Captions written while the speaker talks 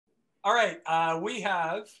All right, we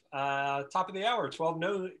have top of the hour,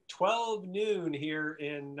 12 noon here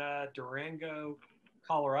in Durango,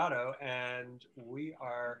 Colorado, and we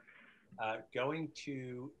are going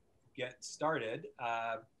to get started.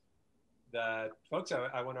 The folks,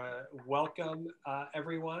 I want to welcome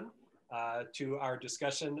everyone to our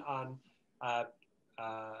discussion on uh,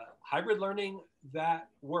 hybrid learning that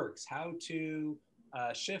works, how to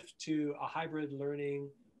shift to a hybrid learning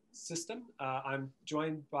system. I'm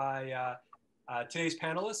joined by today's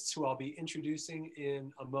panelists, who I'll be introducing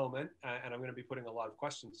in a moment, and I'm going to be putting a lot of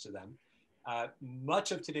questions to them.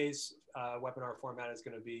 Much of today's webinar format is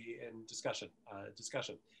going to be in discussion.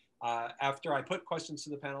 After I put questions to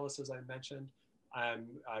the panelists, as I mentioned, I'm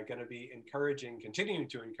going to be continuing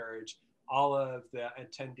to encourage all of the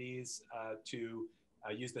attendees to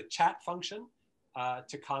use the chat function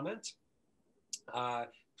to comment.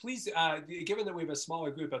 Please, given that we have a smaller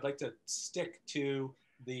group, I'd like to stick to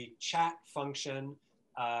the chat function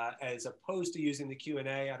as opposed to using the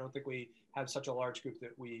Q&A. I don't think we have such a large group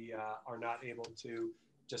that we are not able to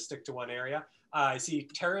just stick to one area. I see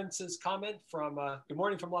Terrence's comment from, good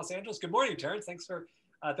morning from Los Angeles. Good morning, Terrence. Thanks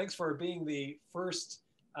for being the first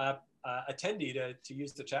attendee to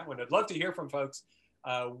use the chat window. I'd love to hear from folks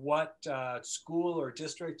what school or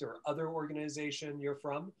district or other organization you're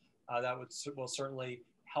from. That will certainly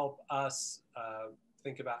help us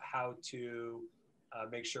think about how to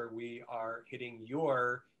make sure we are hitting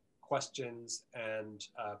your questions and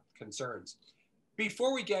concerns.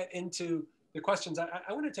 Before we get into the questions,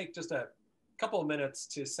 I want to take just a couple of minutes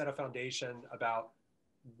to set a foundation about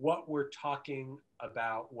what we're talking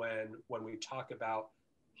about when we talk about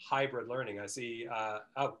hybrid learning. I see,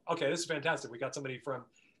 oh, okay, this is fantastic. We got somebody from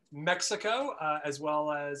Mexico, as well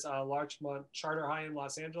as Larchmont Charter High in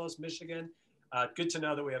Los Angeles, Michigan. Good to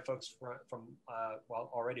know that we have folks from well,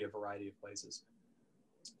 already a variety of places.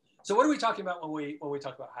 So what are we talking about when we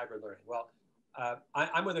talk about hybrid learning? Well,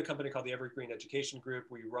 I'm with a company called the Evergreen Education Group.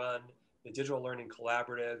 We run the Digital Learning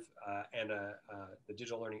Collaborative and the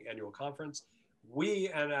Digital Learning Annual Conference. We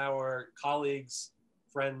and our colleagues,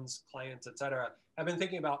 friends, clients, et cetera, have been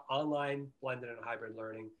thinking about online, blended, and hybrid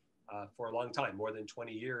learning for a long time, more than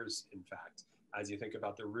 20 years, in fact, as you think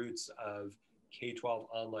about the roots of K-12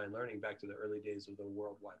 online learning back to the early days of the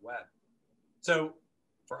World Wide Web. So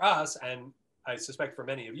for us, and I suspect for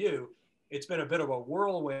many of you, it's been a bit of a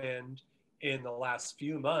whirlwind in the last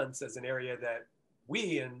few months as an area that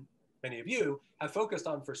we and many of you have focused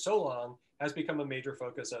on for so long, has become a major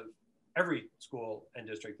focus of every school and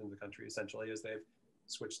district in the country, essentially, as they've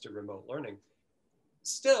switched to remote learning.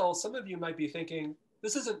 Still, some of you might be thinking,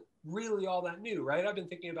 this isn't really all that new, right? I've been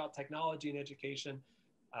thinking about technology in education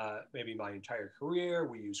maybe my entire career.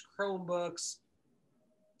 We use Chromebooks.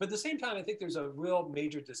 But at the same time, I think there's a real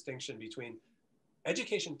major distinction between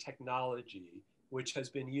education technology, which has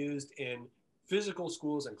been used in physical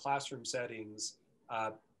schools and classroom settings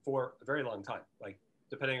for a very long time, like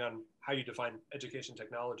depending on how you define education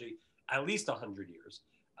technology, at least 100 years.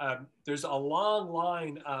 There's a long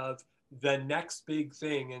line of the next big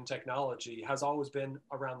thing in technology has always been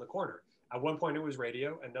around the corner. At one point it was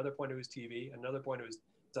radio, another point it was TV, another point it was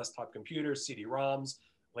desktop computers, CD-ROMs.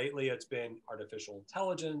 Lately it's been artificial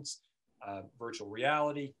intelligence, virtual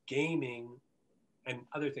reality, gaming, and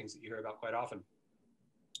other things that you hear about quite often.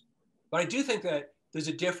 But I do think that there's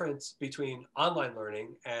a difference between online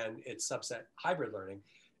learning and its subset hybrid learning.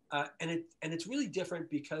 And it's really different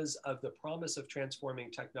because of the promise of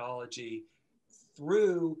transforming technology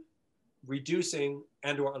through reducing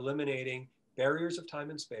and or eliminating barriers of time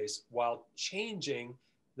and space while changing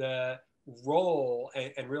the role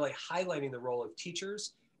and really highlighting the role of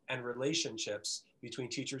teachers and relationships between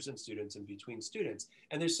teachers and students and between students.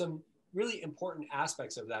 And there's some really important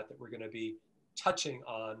aspects of that we're going to be touching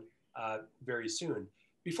on very soon.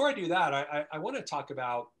 Before I do that, I want to talk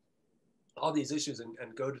about all these issues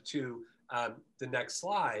and go to the next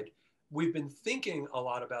slide. We've been thinking a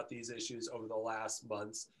lot about these issues over the last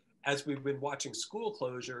months as we've been watching school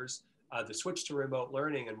closures, the switch to remote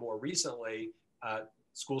learning, and more recently,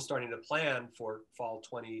 schools starting to plan for fall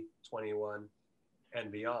 2021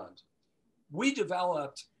 and beyond. We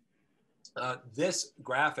developed this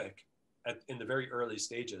graphic in the very early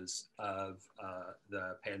stages of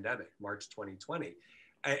the pandemic, March 2020.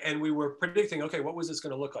 And we were predicting, okay, what was this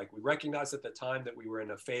going to look like? We recognized at the time that we were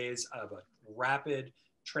in a phase of a rapid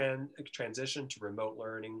transition to remote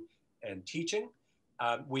learning and teaching.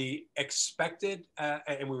 We expected,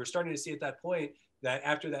 and we were starting to see at that point, that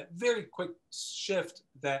after that very quick shift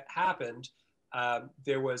that happened,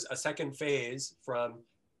 there was a second phase from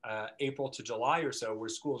April to July or so, where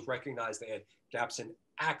schools recognized they had gaps in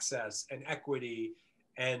access and equity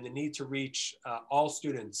and the need to reach all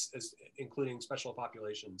students, including special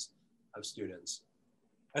populations of students.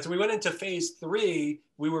 As we went into phase 3,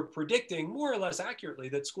 we were predicting more or less accurately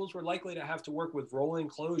that schools were likely to have to work with rolling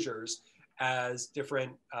closures as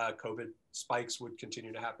different COVID spikes would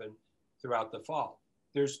continue to happen throughout the fall.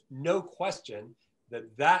 There's no question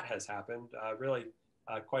that that has happened, really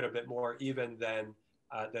quite a bit more even than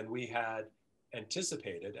we had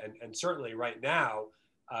anticipated. And certainly right now,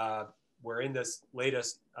 we're in this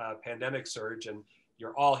latest pandemic surge, and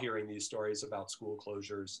you're all hearing these stories about school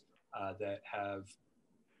closures that have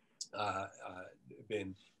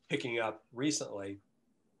been picking up recently.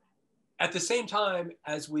 At the same time,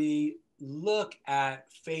 as we look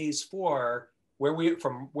at phase 4,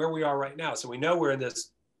 from where we are right now, so we know we're in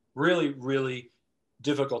this really, really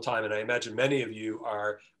difficult time, and I imagine many of you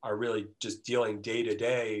are really just dealing day to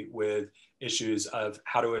day with issues of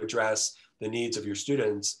how to address the needs of your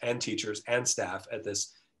students and teachers and staff at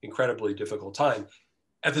this incredibly difficult time.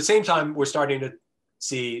 At the same time, we're starting to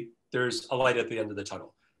see there's a light at the end of the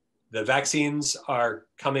tunnel. The vaccines are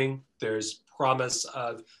coming. There's promise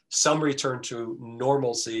of some return to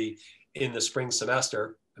normalcy in the spring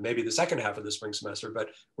semester, maybe the second half of the spring semester, but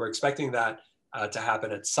we're expecting that to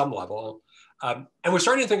happen at some level. And we're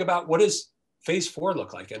starting to think about, what does phase 4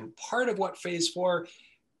 look like? And part of what phase 4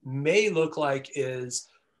 may look like is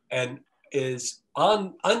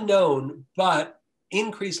unknown, but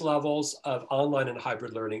increased levels of online and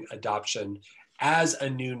hybrid learning adoption as a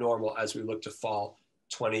new normal as we look to fall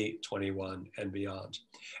 2021 and beyond.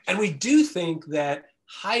 And we do think that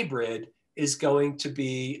hybrid is going to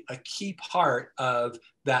be a key part of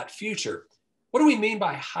that future. What do we mean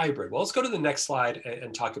by hybrid? Well, let's go to the next slide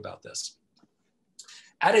and talk about this.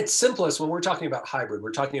 At its simplest, when we're talking about hybrid,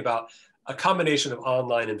 we're talking about a combination of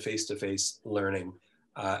online and face-to-face learning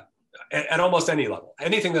at almost any level.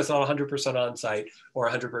 Anything that's not 100% on-site or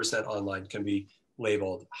 100% online can be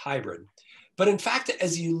labeled hybrid. But in fact,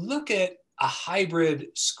 as you look at a hybrid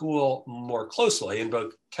school more closely, and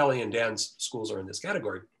both Kelly and Dan's schools are in this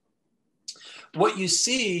category, what you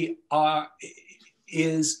see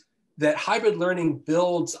is that hybrid learning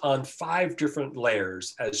builds on 5 different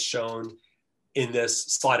layers as shown in this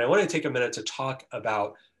slide. I want to take a minute to talk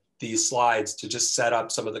about these slides to just set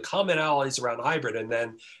up some of the commonalities around hybrid, and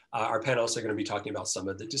then our panelists are going to be talking about some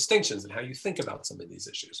of the distinctions and how you think about some of these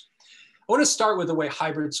issues. I want to start with the way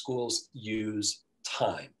hybrid schools use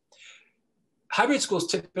time. Hybrid schools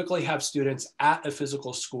typically have students at a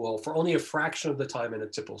physical school for only a fraction of the time in a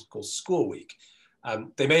typical school week.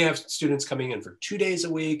 They may have students coming in for 2 days a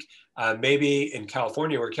week. Maybe in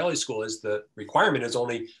California, where Kelly's school is, the requirement is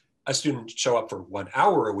only a student show up for 1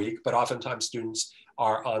 hour a week, but oftentimes students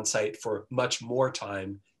are on site for much more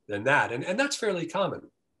time than that. And that's fairly common.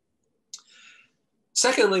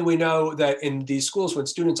 Secondly, we know that in these schools, when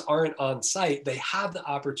students aren't on site, they have the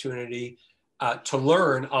opportunity to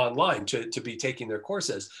learn online, to be taking their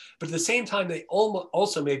courses. But at the same time, they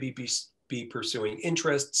also maybe be pursuing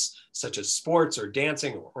interests such as sports or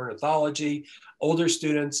dancing or ornithology. Older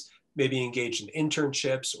students may be engaged in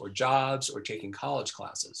internships or jobs or taking college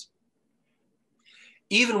classes.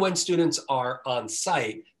 Even when students are on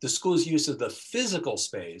site, the school's use of the physical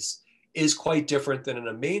space is quite different than in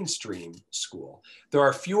a mainstream school. There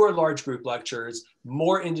are fewer large group lectures,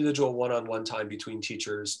 more individual one-on-one time between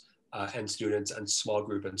teachers and students, and small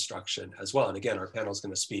group instruction as well. And again, our panel is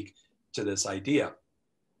going to speak to this idea.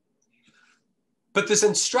 But this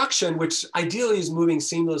instruction, which ideally is moving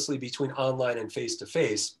seamlessly between online and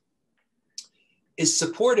face-to-face, is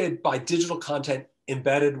supported by digital content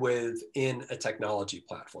embedded within a technology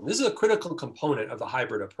platform. This is a critical component of the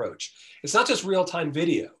hybrid approach. It's not just real-time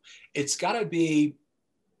video. It's got to be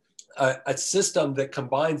a system that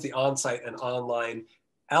combines the on-site and online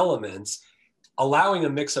elements, allowing a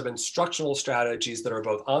mix of instructional strategies that are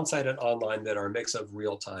both on-site and online that are a mix of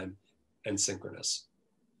real-time and synchronous.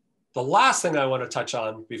 The last thing I want to touch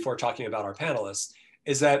on before talking about our panelists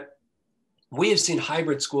is that we have seen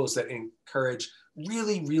hybrid schools that encourage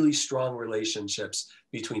really, really strong relationships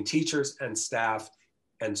between teachers and staff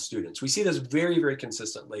and students. We see this very, very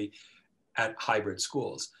consistently at hybrid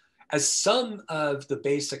schools. As some of the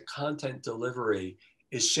basic content delivery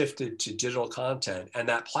is shifted to digital content, and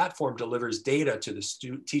that platform delivers data to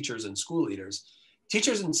the teachers and school leaders,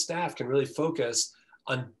 teachers and staff can really focus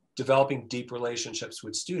on developing deep relationships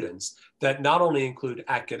with students that not only include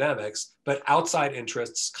academics, but outside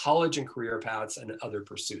interests, college and career paths, and other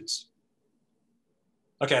pursuits.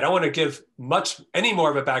 Okay, I don't want to give any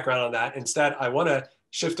more of a background on that. Instead, I want to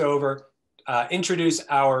shift over, introduce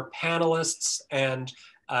our panelists, and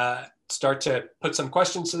start to put some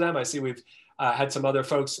questions to them. I see we've had some other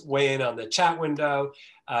folks weigh in on the chat window,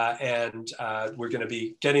 and we're going to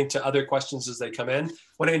be getting to other questions as they come in. I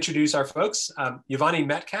want to introduce our folks. Yvonne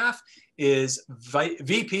Metcalf is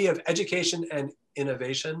VP of Education and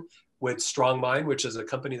Innovation with StrongMind, which is a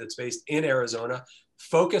company that's based in Arizona,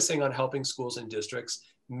 focusing on helping schools and districts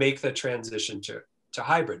make the transition to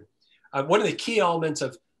hybrid. One of the key elements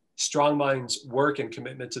of StrongMind's work and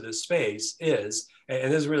commitment to this space is,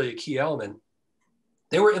 and this is really a key element,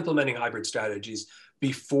 they were implementing hybrid strategies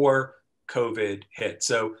before COVID hit.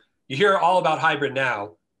 So you hear all about hybrid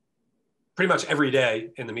now, pretty much every day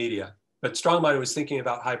in the media, but StrongMind was thinking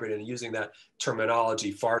about hybrid and using that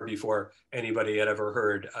terminology far before anybody had ever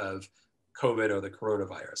heard of COVID or the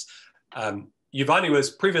coronavirus. Yvonne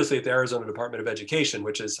was previously at the Arizona Department of Education,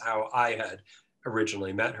 which is how I had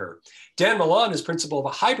originally met her. Dan Milan is principal of a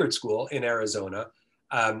hybrid school in Arizona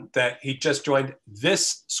that he just joined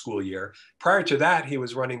this school year. Prior to that, he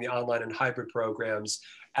was running the online and hybrid programs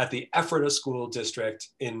at the Ephrata School District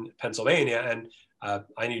in Pennsylvania. And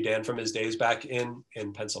I knew Dan from his days back in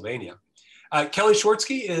Pennsylvania. Kelly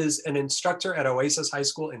Schwartzky is an instructor at Oasis High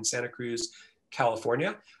School in Santa Cruz,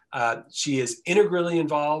 California. She is integrally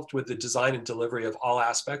involved with the design and delivery of all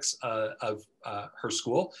aspects of her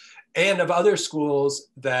school and of other schools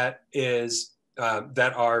that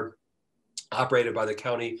are operated by the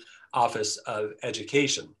County Office of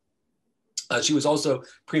Education. She was also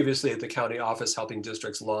previously at the county office helping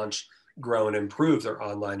districts launch, grow, and improve their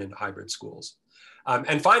online and hybrid schools.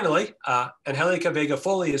 And finally, Angelica Vega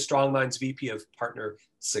Foley is StrongMind's VP of Partner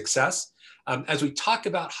Success. As we talk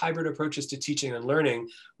about hybrid approaches to teaching and learning,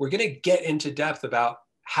 we're going to get into depth about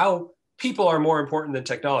how people are more important than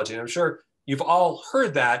technology. And I'm sure you've all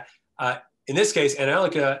heard that. In this case,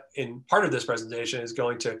 Angelica, in part of this presentation, is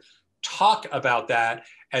going to talk about that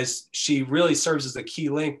as she really serves as a key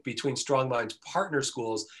link between StrongMind's partner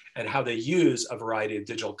schools and how they use a variety of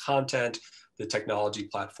digital content, the technology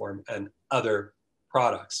platform, and other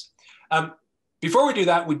products. Before we do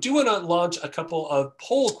that, we do want to launch a couple of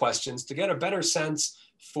poll questions to get a better sense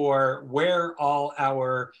for where all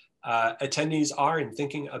our attendees are in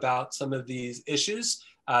thinking about some of these issues.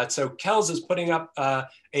 So Kels is putting up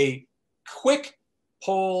a quick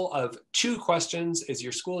poll of 2 questions. Is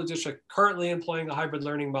your school or district currently employing a hybrid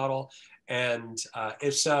learning model? And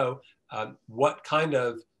if so, what kind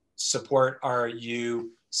of support are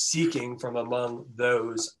you seeking from among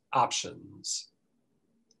those options?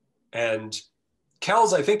 And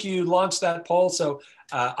Kels, I think you launched that poll, so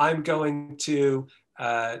I'm going to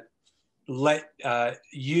let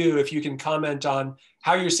you, if you can comment on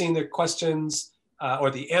how you're seeing the questions or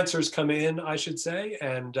the answers come in, I should say.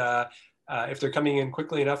 And if they're coming in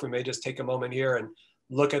quickly enough, we may just take a moment here and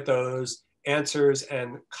look at those answers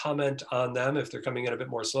and comment on them. If they're coming in a bit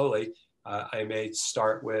more slowly, I may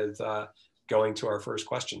start with going to our first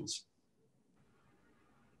questions.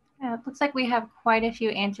 It looks like we have quite a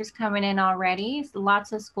few answers coming in already.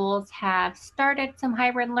 Lots of schools have started some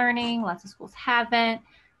hybrid learning. Lots of schools haven't.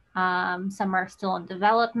 Some are still in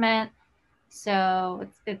development. So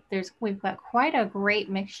we've got quite a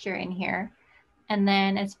great mixture in here. And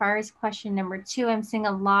then as far as question number 2, I'm seeing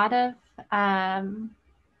a lot of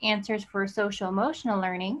answers for social emotional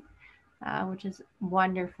learning, which is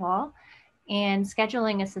wonderful. And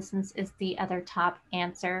scheduling assistance is the other top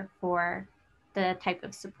answer for the type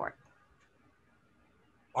of support.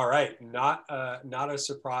 All right, not a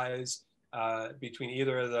surprise between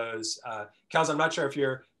either of those. Kels, I'm not sure if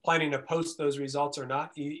you're planning to post those results or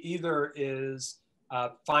not. Either is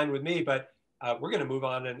fine with me, but we're going to move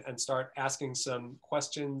on and start asking some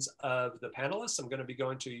questions of the panelists. I'm going to be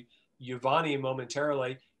going to Yvonne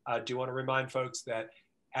momentarily. Do want to remind folks that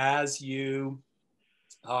as you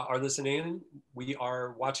are listening in, we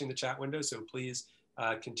are watching the chat window, so please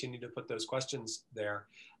continue to put those questions there.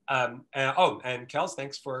 And Kels,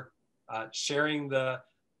 thanks for sharing the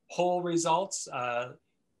poll results.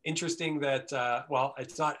 Interesting that, well,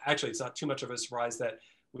 it's not too much of a surprise that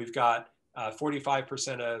we've got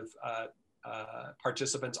 45% of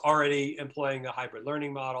participants already employing a hybrid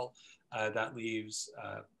learning model. That leaves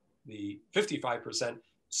the 55%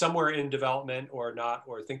 somewhere in development or not,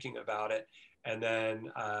 or thinking about it. And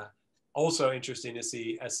then also interesting to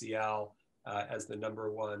see SEL as the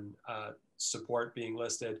 #1 support being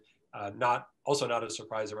listed. Also not a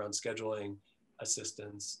surprise around scheduling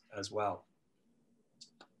assistance as well.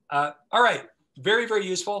 All right, very, very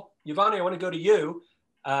useful. Yvonne, I want to go to you.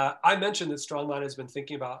 I mentioned that StrongMind has been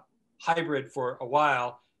thinking about hybrid for a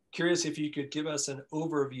while. Curious if you could give us an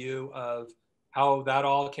overview of how that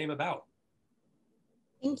all came about.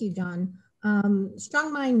 Thank you, John.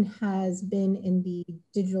 StrongMind has been in the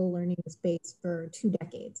digital learning space for 2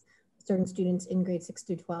 decades. certain students in grade 6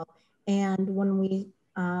 through 12. And when we,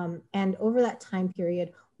 and over that time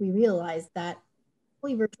period, we realized that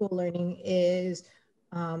fully virtual learning is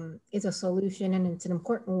a solution, and it's an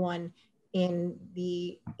important one in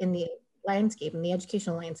the landscape, in the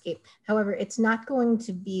educational landscape. However, it's not going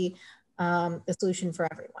to be the solution for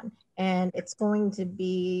everyone, and it's going to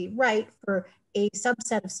be right for a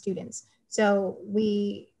subset of students. So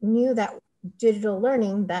we knew that digital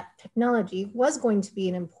learning, that technology was going to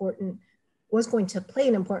be was going to play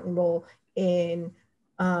an important role in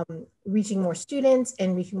reaching more students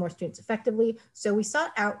and reaching more students effectively. So we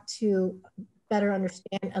sought out to better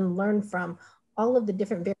understand and learn from all of the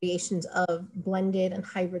different variations of blended and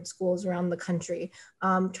hybrid schools around the country,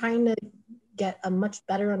 trying to get a much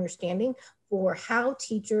better understanding for how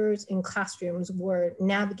teachers in classrooms were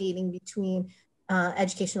navigating between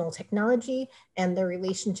educational technology and their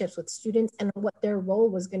relationships with students and what their role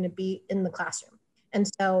was going to be in the classroom. And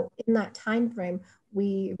so in that time frame,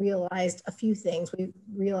 we realized a few things. We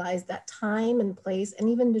realized that time and place and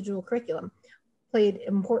even digital curriculum played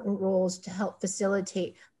important roles to help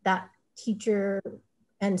facilitate that teacher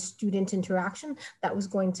and student interaction that was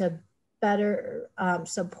going to better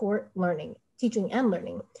support learning, teaching and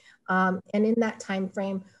learning. And in that time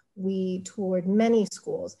frame, we toured many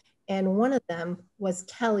schools, and one of them was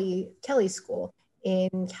Kelly's school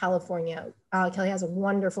in California. Kelly has a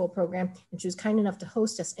wonderful program, and she was kind enough to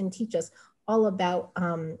host us and teach us all about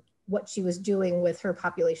what she was doing with her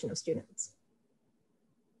population of students.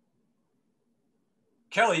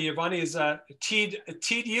 Kelly, Giovanni has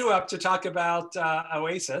teed you up to talk about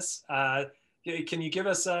Oasis. Can you give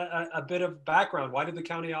us a bit of background? Why did the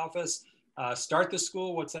county office start the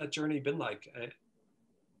school? What's that journey been like?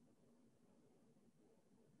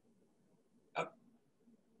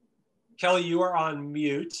 Kelly, you are on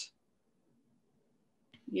mute.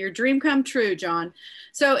 Your dream come true, John.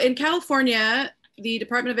 So in California, the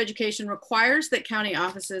Department of Education requires that county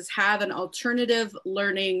offices have an alternative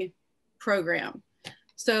learning program.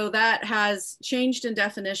 So that has changed in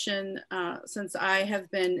definition since I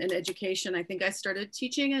have been in education. I think I started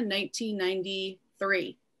teaching in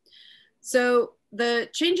 1993. So the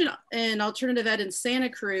change in alternative ed in Santa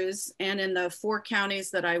Cruz and in the 4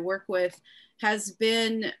 counties that I work with has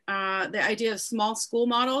been the idea of small school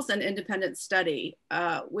models and independent study,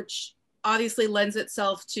 which obviously lends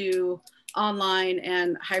itself to online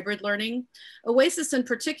and hybrid learning. Oasis in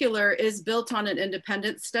particular is built on an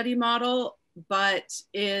independent study model, but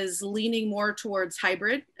is leaning more towards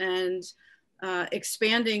hybrid and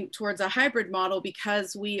expanding towards a hybrid model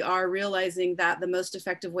because we are realizing that the most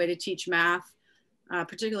effective way to teach math,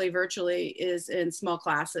 particularly virtually, is in small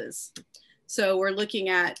classes. So we're looking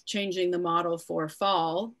at changing the model for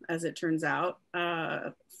fall, as it turns out.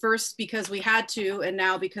 First, because we had to, and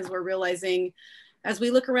now because we're realizing, as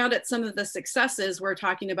we look around at some of the successes, we're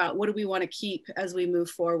talking about what do we want to keep as we move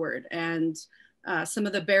forward. And some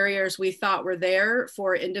of the barriers we thought were there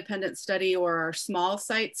for independent study or our small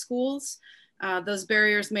site schools, those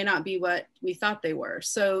barriers may not be what we thought they were.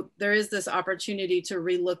 So there is this opportunity to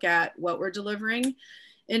relook at what we're delivering.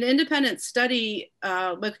 In independent study,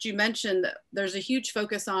 like you mentioned, there's a huge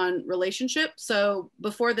focus on relationship. So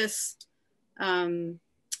before this webinar,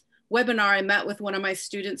 I met with one of my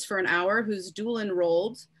students for an hour who's dual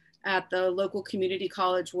enrolled at the local community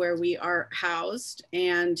college where we are housed.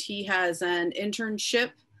 And he has an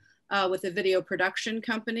internship with a video production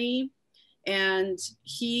company. And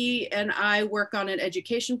he and I work on an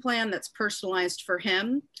education plan that's personalized for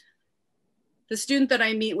him. The student that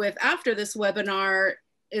I meet with after this webinar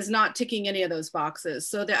is not ticking any of those boxes.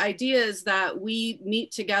 So the idea is that we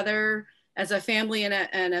meet together as a family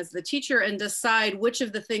and as the teacher and decide which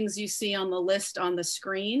of the things you see on the list on the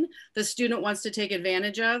screen the student wants to take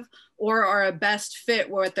advantage of or are a best fit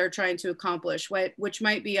what they're trying to accomplish, which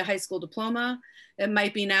might be a high school diploma. It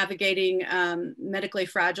might be navigating medically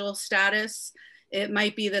fragile status. It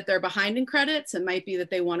might be that they're behind in credits. It might be that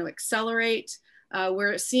they want to accelerate.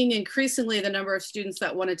 We're seeing increasingly the number of students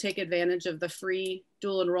that want to take advantage of the free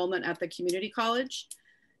dual enrollment at the community college.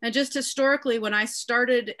 And just historically, when I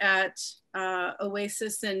started at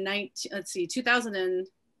Oasis in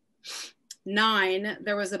 2009,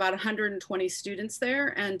 there was about 120 students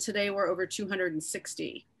there, and today we're over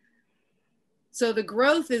 260. So the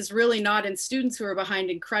growth is really not in students who are behind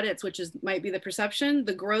in credits, which might be the perception.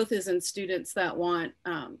 The growth is in students that want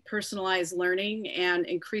personalized learning, and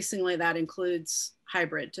increasingly that includes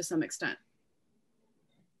hybrid to some extent.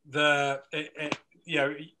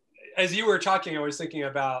 As you were talking, I was thinking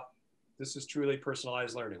about this is truly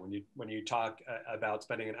personalized learning. When you talk about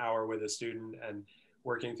spending an hour with a student and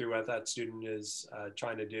working through what that student is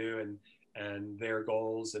trying to do, and their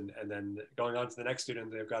goals, and then going on to the next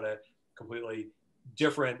student, they've got a completely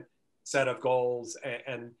different set of goals.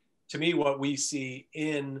 And to me, what we see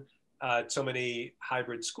in so many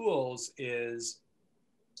hybrid schools is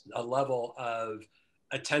a level of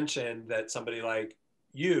attention that somebody like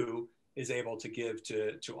you is able to give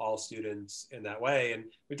to all students in that way. And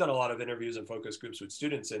we've done a lot of interviews and focus groups with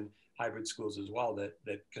students in hybrid schools as well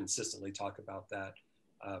that consistently talk about that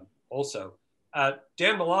also.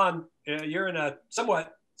 Dan Milan, you're in a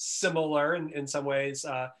somewhat similar, in some ways,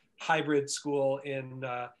 hybrid school in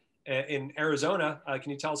Arizona.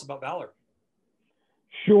 Can you tell us about Valor?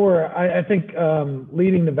 Sure. I think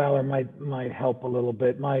leading the Valor might help a little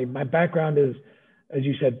bit. My background is, as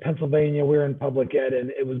you said, Pennsylvania. We're in public ed,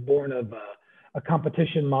 and it was born of a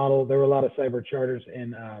competition model. There were a lot of cyber charters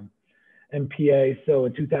in PA. So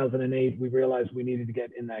in 2008, we realized we needed to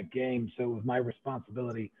get in that game. So it was my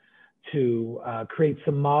responsibility to create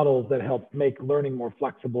some models that helped make learning more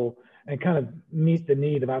flexible and kind of meet the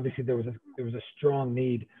need of, obviously there was a strong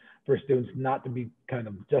need for students not to be kind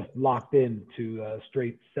of just locked in to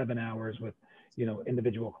straight 7 hours with,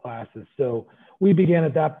 individual classes. So we began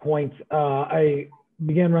at that point. I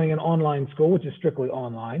began running an online school, which is strictly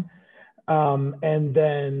online. And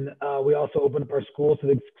then we also opened up our school so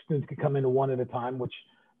that students could come in one at a time, which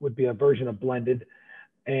would be a version of blended.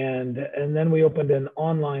 And then we opened an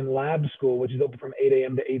online lab school, which is open from 8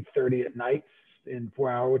 a.m. to 8:30 at night in 4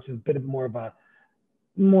 hours, which is a bit more of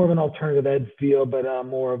an alternative ed feel, but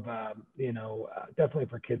more of definitely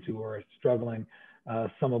for kids who are struggling.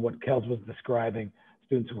 Some of what Kels was describing,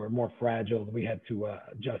 students who were more fragile, we had to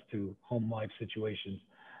adjust to home life situations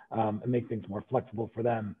and make things more flexible for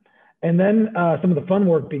them. And then some of the fun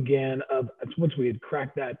work began once we had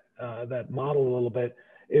cracked that model a little bit.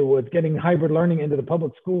 It was getting hybrid learning into the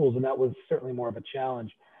public schools, and that was certainly more of a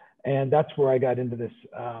challenge. And that's where I got into this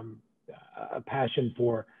a passion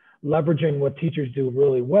for leveraging what teachers do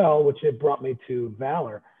really well, which it brought me to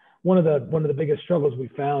Valor. One of the biggest struggles we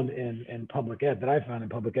found in public ed, that I found in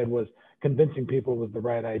public ed, was convincing people it was the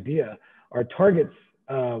right idea. Our targets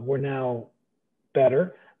were now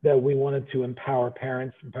better, that we wanted to empower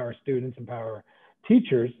parents, empower students, empower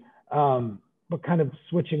teachers, but kind of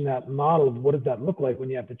switching that model of what does that look like when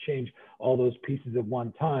you have to change all those pieces at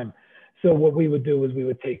one time. So what we would do is we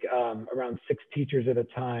would take around 6 teachers at a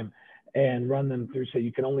time and run them through, so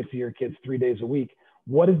you can only see your kids 3 days a week.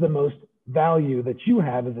 What is the most value that you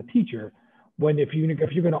have as a teacher if you're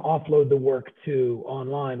going to offload the work to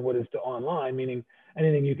online? What is to online? Meaning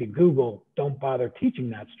anything you can Google, don't bother teaching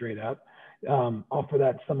that straight up. Offer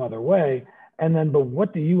that some other way. And then, but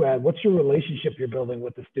what do you add? What's your relationship you're building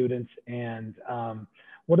with the students? And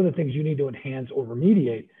what are the things you need to enhance or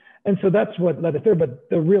remediate? And so that's what led us there. But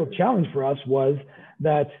the real challenge for us was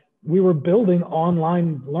that we were building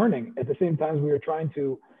online learning at the same time as we were trying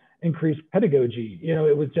to increase pedagogy.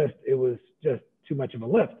 It was just too much of a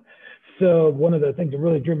lift. So one of the things that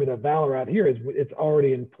really drew me to Valor out here is it's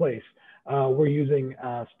already in place. We're using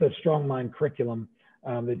the StrongMind curriculum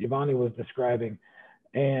that Giovanni was describing.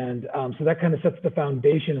 And so that kind of sets the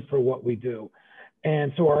foundation for what we do.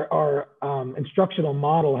 And so our instructional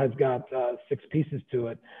model has got 6 pieces to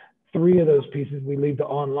it. 3 of those pieces we leave to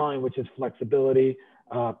online, which is flexibility,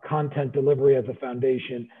 content delivery as a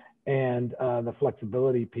foundation, and the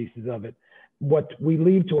flexibility pieces of it. What we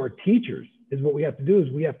leave to our teachers is what we have to do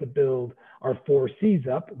is we have to build our 4 C's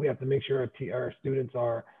up. We have to make sure our students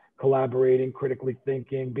are collaborating, critically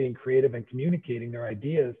thinking, being creative, and communicating their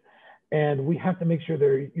ideas. And we have to make sure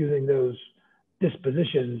they're using those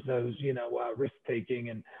dispositions, those, risk-taking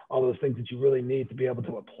and all those things that you really need to be able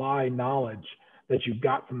to apply knowledge that you've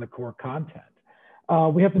got from the core content.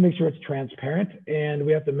 We have to make sure it's transparent, and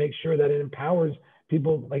we have to make sure that it empowers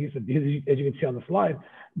people, like you said, as you can see on the slide,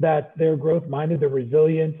 that they're growth-minded, they're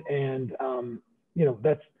resilient, and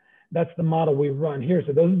that's the model we run here.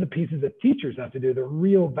 So those are the pieces that teachers have to do. The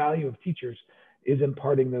real value of teachers is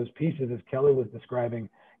imparting those pieces, as Kelly was describing,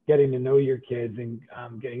 getting to know your kids and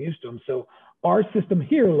getting used to them. So our system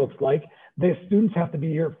here looks like the students have to be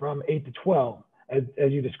here from 8 to 12.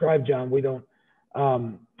 As you described, John, we don't,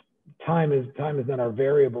 time is not our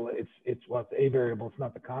variable. It's a variable, it's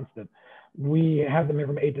not the constant. We have them here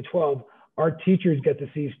from 8 to 12. Our teachers get to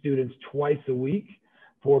see students twice a week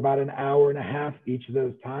for about an hour and a half each of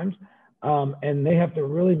those times. And they have to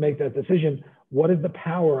really make that decision. What is the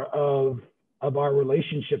power of our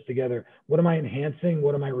relationship together? What am I enhancing?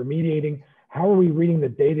 What am I remediating? How are we reading the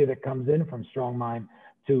data that comes in from StrongMind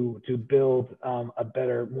to build a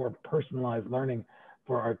better, more personalized learning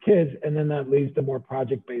for our kids? And then that leads to more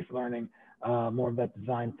project-based learning, more of that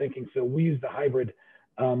design thinking. So we use the hybrid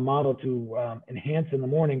model to enhance in the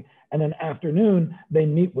morning. And then afternoon, they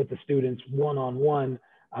meet with the students one-on-one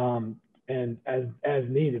and as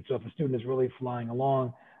needed. So if a student is really flying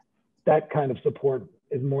along, that kind of support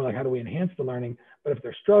is more like how do we enhance the learning. But if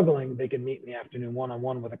they're struggling, they can meet in the afternoon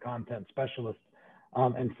one-on-one with a content specialist.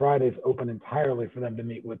 And Friday's open entirely for them to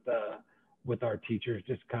meet with our teachers,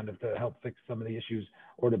 just kind of to help fix some of the issues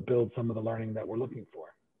or to build some of the learning that we're looking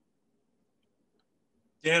for.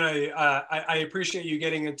 Dan, I appreciate you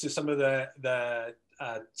getting into some of the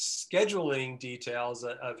scheduling details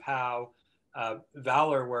of how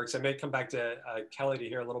Valor works. I may come back to Kelly to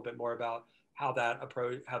hear a little bit more about how that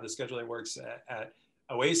approach, how the scheduling works at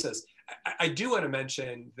Oasis. I do want to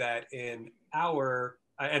mention that in our,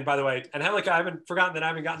 and by the way, and Helika, I haven't forgotten that I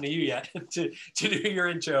haven't gotten to you yet to do your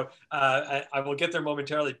intro. I will get there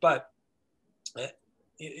momentarily, but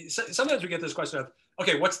sometimes we get this question of,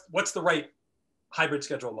 okay, what's the right hybrid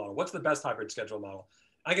schedule model? What's the best hybrid schedule model?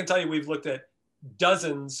 I can tell you we've looked at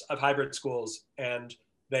dozens of hybrid schools and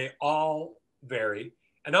they all vary.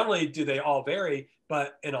 And not only do they all vary,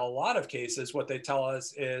 but in a lot of cases, what they tell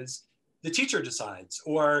us is the teacher decides,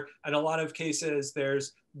 or in a lot of cases,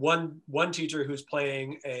 there's one teacher who's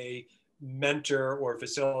playing a mentor or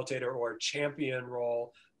facilitator or champion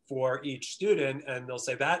role for each student. And they'll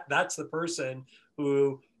say that's the person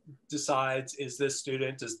who decides, is this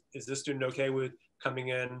student okay with coming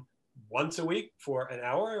in once a week for an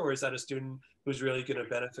hour, or is that a student who's really going to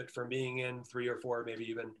benefit from being in 3 or 4, maybe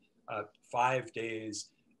even 5 days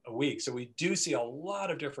a week? So we do see a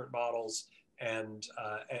lot of different models and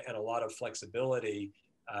a lot of flexibility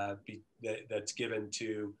that's given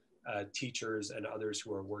to teachers and others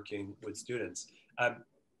who are working with students. And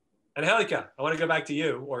Helika, I want to go back to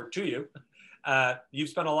you, or to you. You've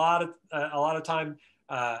spent a lot of time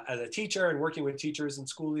as a teacher and working with teachers and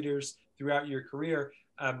school leaders throughout your career.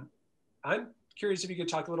 I'm curious if you could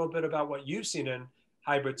talk a little bit about what you've seen in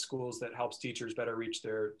hybrid schools that helps teachers better reach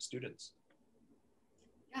their students.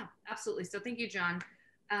 Yeah, absolutely. So thank you, John.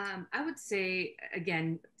 I would say,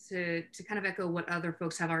 again, to kind of echo what other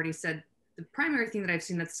folks have already said, the primary thing that I've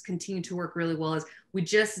seen that's continued to work really well is we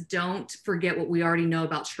just don't forget what we already know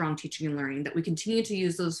about strong teaching and learning, that we continue to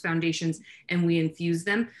use those foundations and we infuse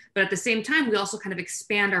them. But at the same time, we also kind of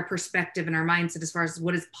expand our perspective and our mindset as far as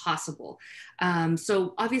what is possible.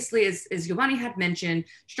 So obviously, as Giovanni had mentioned,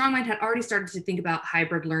 StrongMind had already started to think about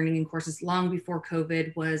hybrid learning in courses long before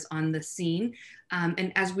COVID was on the scene.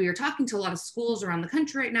 And as we are talking to a lot of schools around the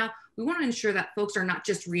country right now, we want to ensure that folks are not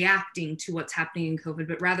just reacting to what's happening in COVID,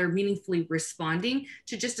 but rather meaningfully responding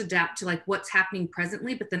to just adapt to like what's happening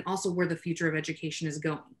presently, but then also where the future of education is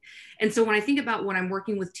going. And so when I think about when I'm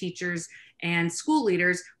working with teachers and school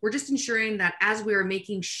leaders, we're just ensuring that as we are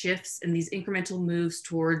making shifts and these incremental moves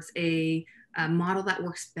towards a model that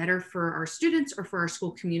works better for our students or for our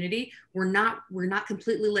school community, we're not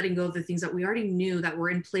completely letting go of the things that we already knew that were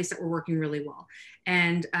in place that were working really well.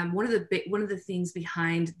 And one of the things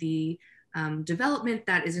behind the development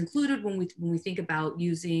that is included when we think about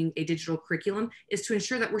using a digital curriculum is to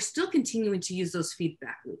ensure that we're still continuing to use those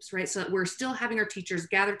feedback loops, right? So that we're still having our teachers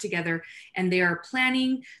gather together and they are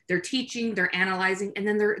planning, they're teaching, they're analyzing, and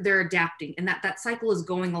then they're adapting, and that cycle is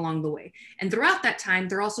going along the way. And throughout that time,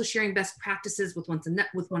 they're also sharing best practices with one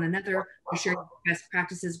another, they're sharing best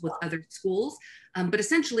practices with other schools, but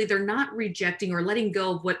essentially they're not rejecting or letting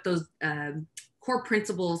go of what those core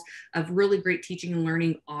principles of really great teaching and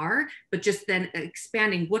learning are, but just then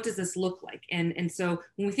expanding, what does this look like? And so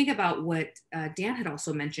when we think about what Dan had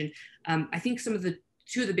also mentioned, I think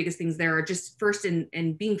two of the biggest things there are just first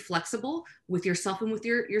in being flexible with yourself and with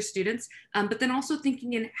your students, but then also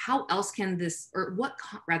thinking in how else can this, or what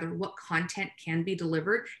content can be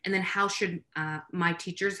delivered, and then how should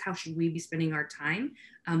how should we be spending our time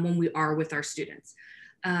when we are with our students?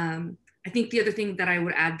 I think the other thing that I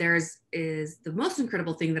would add there is the most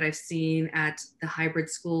incredible thing that I've seen at the hybrid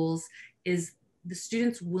schools is the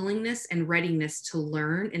students' willingness and readiness to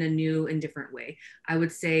learn in a new and different way. I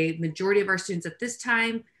would say majority of our students at this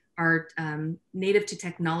time are native to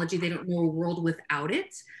technology. They don't know a world without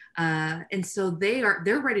it. And so they're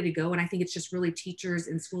ready to go. And I think it's just really teachers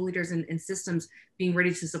and school leaders and systems being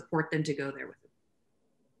ready to support them to go there with it.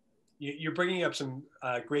 You're bringing up some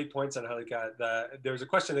great points on Helika. There was a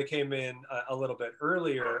question that came in a little bit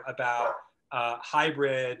earlier about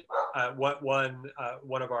hybrid. What one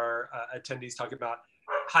of our attendees talking about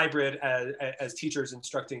hybrid as teachers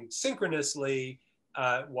instructing synchronously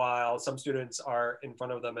while some students are in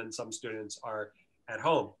front of them and some students are at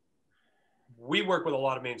home. We work with a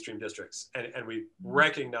lot of mainstream districts, and we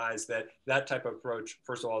recognize that type of approach,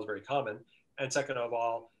 first of all, is very common, and second of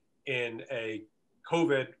all, in a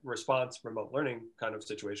COVID response, remote learning kind of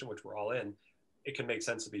situation, which we're all in, it can make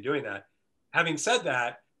sense to be doing that. Having said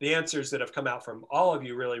that, the answers that have come out from all of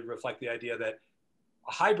you really reflect the idea that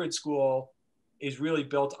a hybrid school is really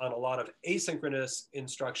built on a lot of asynchronous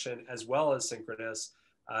instruction as well as synchronous,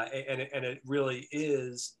 and it really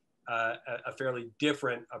is a fairly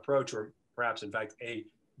different approach, or perhaps in fact a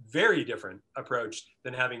very different approach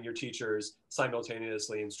than having your teachers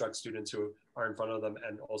simultaneously instruct students who are in front of them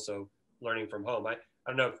and also learning from home. I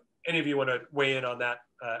don't know if any of you want to weigh in on that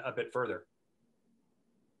a bit further.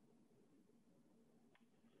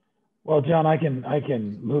 Well, John, I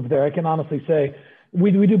can move there. I can honestly say we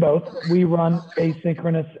do both. We run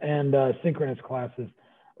asynchronous and synchronous classes.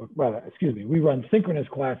 Rather, excuse me, we run synchronous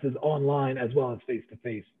classes online as well as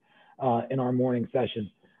face-to-face in our morning sessions.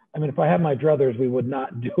 I mean, if I had my druthers, we would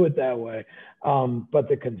not do it that way. But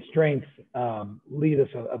the constraints lead us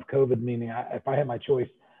of COVID, meaning if I had my choice,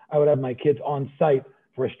 I would have my kids on site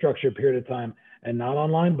for a structured period of time and not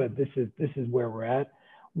online, but this is where we're at.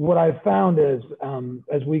 What I've found is,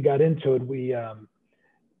 as we got into it,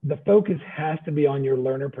 the focus has to be on your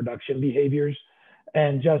learner production behaviors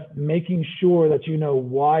and just making sure that you know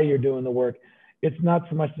why you're doing the work. It's not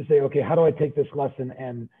so much to say, okay, how do I take this lesson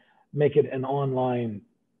and make it an online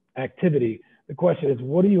activity? The question is,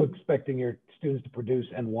 what are you expecting your students to produce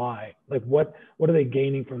and why? Like what are they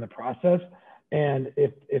gaining from the process? And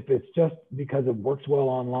if it's just because it works well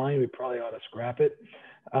online, we probably ought to scrap it.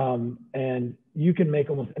 And you can make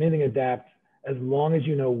almost anything adapt as long as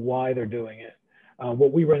you know why they're doing it.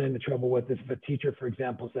 What we run into trouble with is if a teacher, for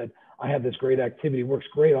example, said, I have this great activity, works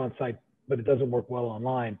great on site, but it doesn't work well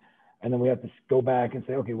online. And then we have to go back and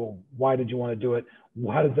say, okay, well, why did you want to do it?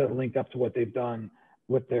 How does that link up to what they've done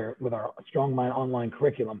with our StrongMind online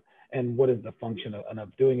curriculum? And what is the function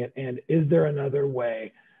of doing it? And is there another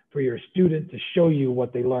way for your student to show you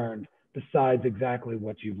what they learned besides exactly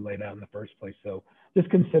what you've laid out in the first place? So just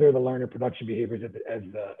consider the learner production behaviors as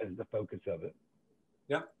the focus of it.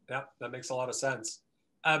 Yep, that makes a lot of sense.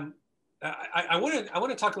 I want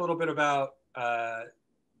to talk a little bit about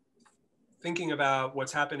thinking about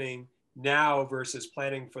what's happening now versus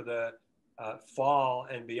planning for the fall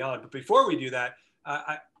and beyond. But before we do that,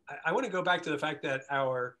 I want to go back to the fact that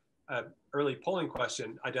our early polling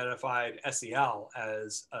question identified SEL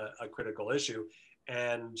as a critical issue,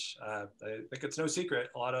 and I think it's no secret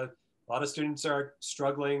a lot of students are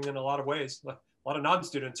struggling in a lot of ways. A lot of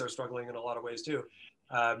non-students are struggling in a lot of ways too.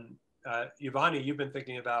 Yvonne, you've been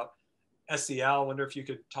thinking about SEL. I wonder if you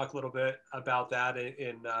could talk a little bit about that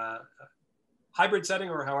in hybrid setting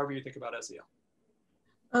or however you think about SEL.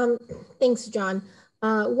 Thanks, John.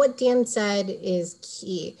 What Dan said is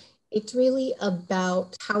key. It's really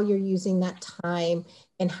about how you're using that time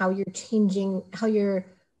and how you're changing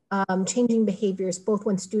behaviors, both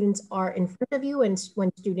when students are in front of you and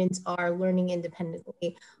when students are learning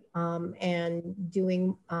independently, and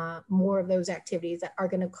doing more of those activities that are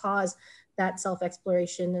going to cause that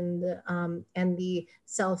self-exploration and the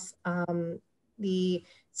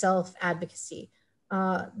self-advocacy.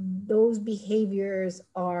 Those behaviors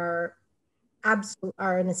are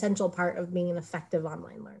an essential part of being an effective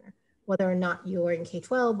online learner, whether or not you're in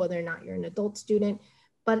K-12, whether or not you're an adult student,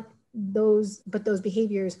 but those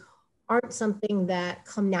behaviors aren't something that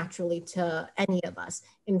come naturally to any of us.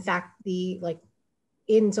 In fact,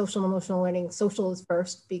 in social and emotional learning, social is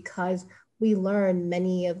first because we learn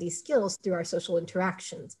many of these skills through our social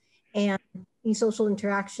interactions. And these social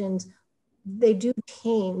interactions, they do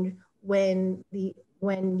change when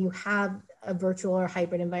you have a virtual or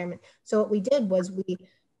hybrid environment. So what we did was we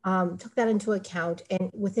took that into account, and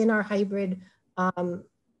within our hybrid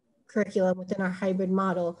curriculum, within our hybrid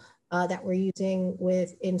model that we're using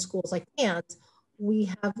in schools like Dan's, we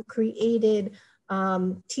have created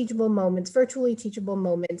teachable moments, virtually teachable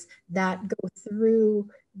moments that go through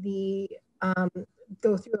a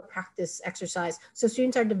practice exercise. So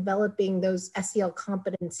students are developing those SEL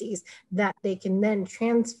competencies that they can then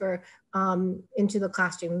transfer into the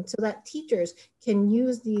classroom, so that teachers can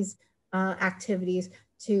use these activities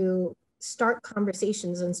to start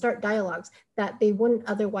conversations and start dialogues that they wouldn't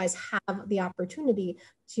otherwise have the opportunity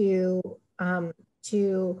to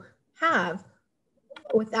have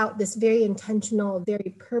without this very intentional,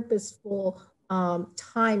 very purposeful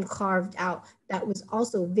time carved out that was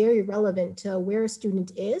also very relevant to where a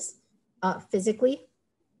student is physically,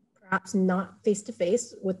 perhaps not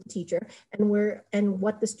face-to-face with the teacher, and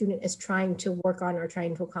what the student is trying to work on or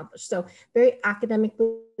trying to accomplish. So very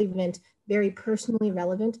academically relevant, very personally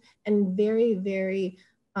relevant, and very, very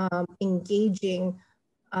engaging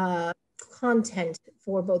content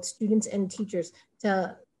for both students and teachers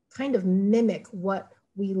to kind of mimic what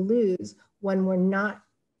we lose when we're not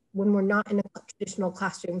in a traditional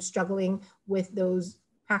classroom struggling with those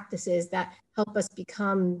practices that help us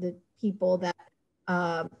become the people that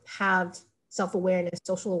have self-awareness,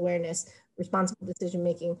 social awareness, responsible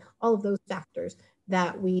decision-making, all of those factors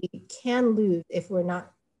that we can lose if we're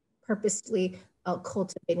not purposely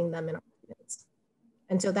cultivating them in our students.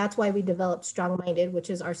 And so that's why we developed StrongMinded, which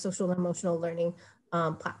is our social and emotional learning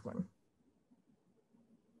platform.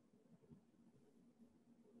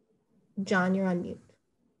 John, you're on mute.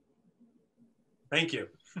 Thank you.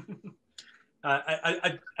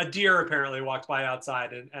 A deer apparently walked by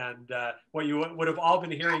outside, and what you would have all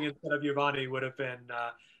been hearing instead of Giovanni would have been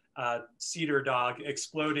Cedar Dog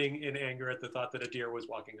exploding in anger at the thought that a deer was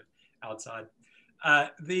walking outside.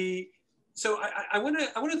 So I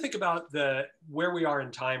want to think about where we are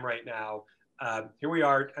in time right now. Here we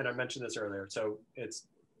are, and I mentioned this earlier. So it's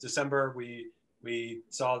December. We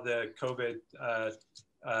saw the COVID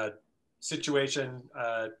situation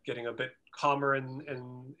getting a bit calmer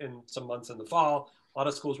in some months in the fall. A lot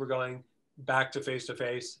of schools were going back to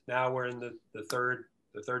face-to-face. Now we're in the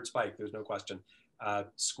third spike. There's no question.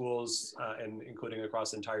 Schools, and including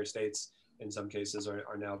across entire states, in some cases,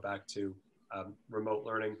 are now back to remote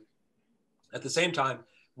learning. At the same time,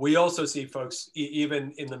 we also see folks,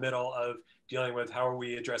 even in the middle of dealing with how are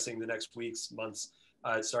we addressing the next weeks, months,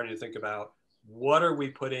 starting to think about what are we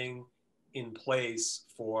putting in place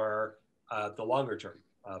for the longer term,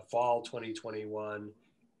 fall 2021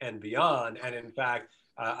 and beyond. And in fact,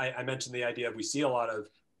 I mentioned the idea of we see a lot of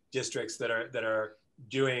districts that are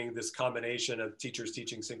doing this combination of teachers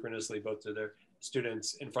teaching synchronously, both to their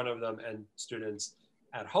students in front of them and students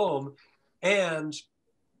at home. And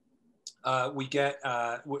we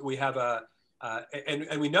have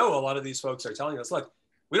and we know a lot of these folks are telling us, look,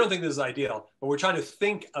 we don't think this is ideal, but we're trying to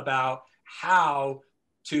think about how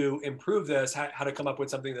to improve this, how to come up with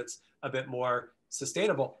something that's a bit more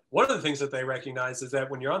sustainable. One of the things that they recognize is that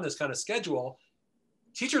when you're on this kind of schedule,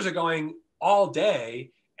 teachers are going all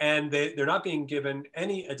day and they're not being given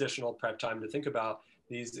any additional prep time to think about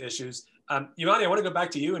these issues. Imani, I want to go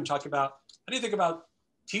back to you and talk about, how do you think about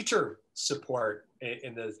teacher support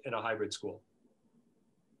in a hybrid school?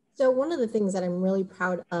 So one of the things that I'm really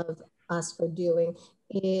proud of us for doing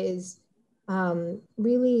is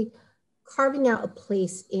really carving out a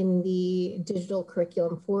place in the digital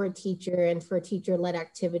curriculum for a teacher and for teacher-led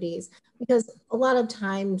activities, because a lot of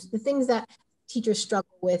times the things that teachers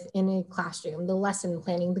struggle with in a classroom, the lesson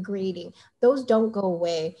planning, the grading, those don't go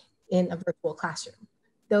away in a virtual classroom.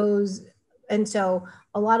 And so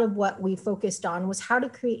a lot of what we focused on was how to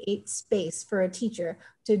create space for a teacher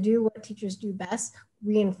to do what teachers do best: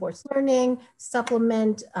 reinforce learning,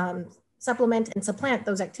 supplement and supplant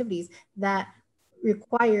those activities that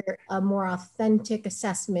require a more authentic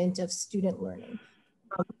assessment of student learning.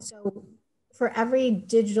 So for every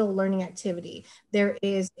digital learning activity, there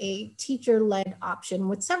is a teacher-led option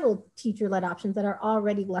with several teacher-led options that are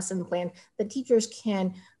already lesson planned that teachers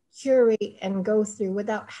can curate and go through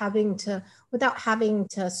without having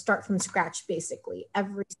to start from scratch, basically,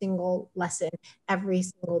 every single lesson, every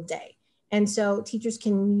single day. And so teachers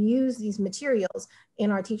can use these materials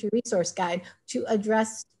in our teacher resource guide to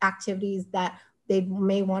address activities that they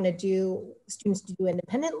may want students to do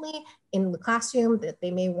independently in the classroom, that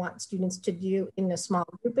they may want students to do in a small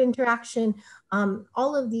group interaction.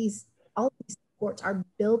 All of these supports are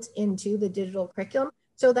built into the digital curriculum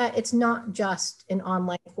so that it's not just an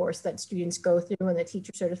online course that students go through and the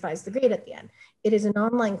teacher certifies the grade at the end. It is an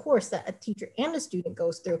online course that a teacher and a student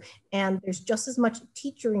goes through, and there's just as much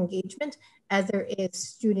teacher engagement as there is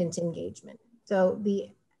student engagement. So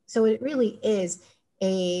it really is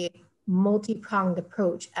a multi-pronged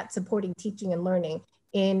approach at supporting teaching and learning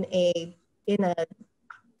in a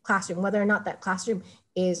classroom, whether or not that classroom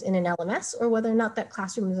is in an LMS or whether or not that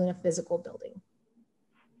classroom is in a physical building.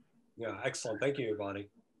 Yeah, excellent. Thank you, Ivani.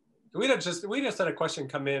 We just had a question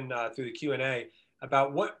come in through the Q&A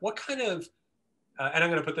about what kind of, and I'm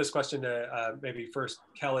going to put this question to maybe first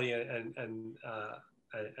Kelly and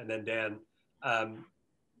then Dan.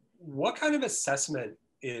 What kind of assessment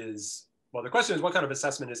the question is, what kind of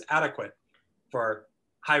assessment is adequate for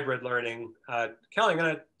hybrid learning? Kelly, I'm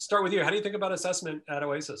going to start with you. How do you think about assessment at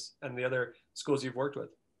Oasis and the other schools you've worked with?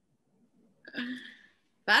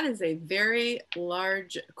 That is a very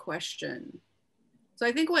large question. So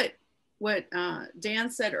I think what Dan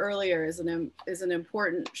said earlier is an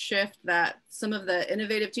important shift that some of the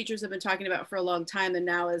innovative teachers have been talking about for a long time and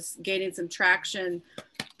now is gaining some traction,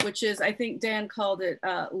 which is, I think Dan called it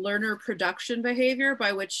learner production behavior,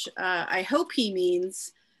 by which I hope he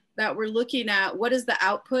means that we're looking at what is the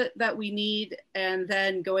output that we need, and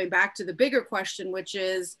then going back to the bigger question, which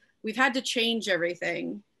is we've had to change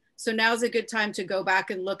everything. So now's a good time to go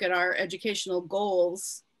back and look at our educational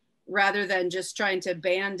goals rather than just trying to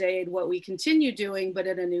band-aid what we continue doing, but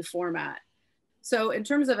in a new format. So in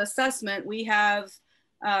terms of assessment, we have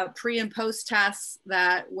pre and post tests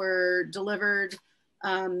that were delivered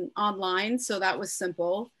online. So that was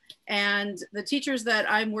simple. And the teachers that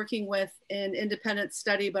I'm working with in independent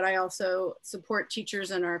study, but I also support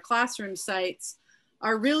teachers in our classroom sites,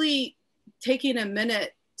 are really taking a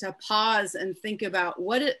minute to pause and think about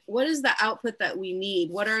what is the output that we need?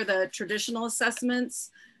 What are the traditional assessments?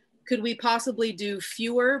 Could we possibly do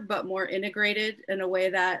fewer but more integrated in a way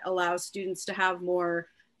that allows students to have more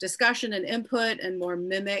discussion and input and more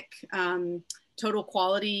mimic total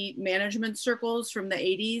quality management circles from the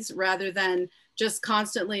 80s, rather than just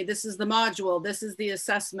constantly, this is the module, this is the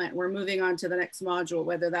assessment, we're moving on to the next module,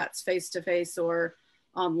 whether that's face-to-face or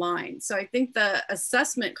online. So I think the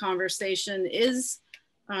assessment conversation is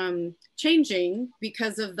changing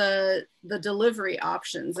because of the delivery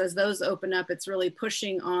options. As those open up, it's really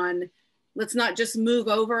pushing on, let's not just move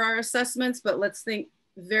over our assessments, but let's think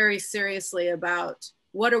very seriously about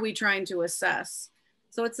what are we trying to assess.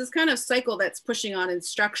 So it's this kind of cycle that's pushing on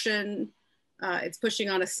instruction, it's pushing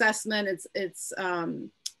on assessment. It's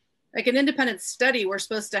like an independent study, we're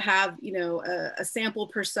supposed to have, you know, a sample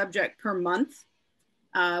per subject per month.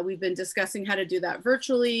 We've been discussing how to do that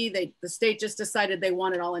virtually. The state just decided they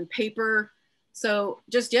want it all in paper. So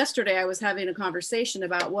just yesterday I was having a conversation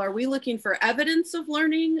about, well, are we looking for evidence of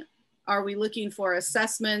learning? Are we looking for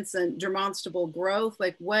assessments and demonstrable growth?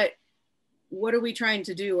 Like what are we trying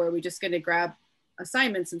to do? Or are we just going to grab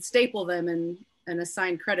assignments and staple them and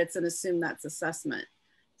assign credits and assume that's assessment?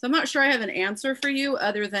 So I'm not sure I have an answer for you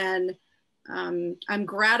other than I'm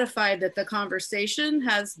gratified that the conversation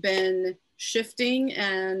has been shifting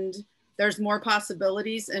and there's more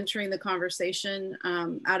possibilities entering the conversation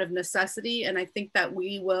out of necessity. And I think that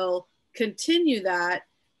we will continue that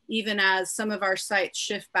even as some of our sites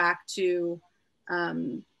shift back to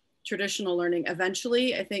traditional learning.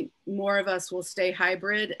 Eventually, I think more of us will stay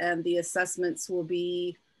hybrid and the assessments will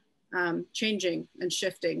be changing and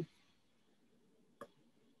shifting.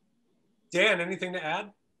 Dan, anything to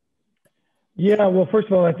add? Yeah, well, first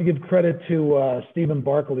of all, I have to give credit to Stephen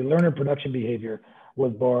Barkley. Learner production behavior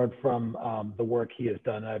was borrowed from the work he has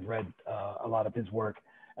done. I've read a lot of his work,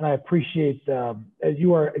 and I appreciate, as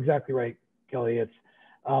you are exactly right, Kelly, it's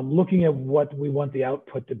looking at what we want the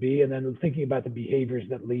output to be, and then thinking about the behaviors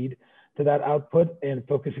that lead to that output and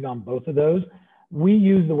focusing on both of those. We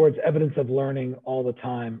use the words evidence of learning all the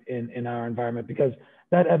time in our environment because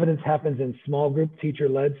that evidence happens in small group,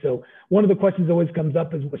 teacher-led. So one of the questions that always comes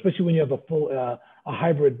up is, especially when you have a full, a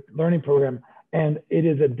hybrid learning program, and it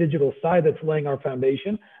is a digital side that's laying our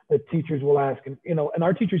foundation, that teachers will ask, and you know, and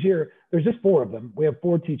our teachers here, there's just 4 of them. We have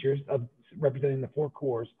 4 teachers representing the 4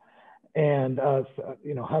 cores, and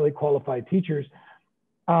you know, highly qualified teachers.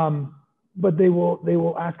 But they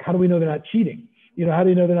will ask, how do we know they're not cheating? You know, how do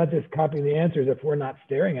you know they're not just copying the answers if we're not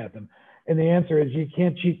staring at them? And the answer is you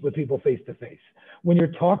can't cheat with people face to face. When you're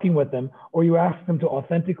talking with them or you ask them to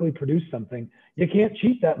authentically produce something, you can't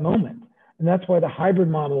cheat that moment. And that's why the hybrid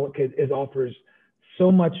model offers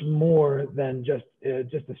so much more than just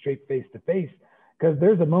a straight face to face. Because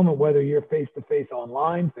there's a moment, whether you're face to face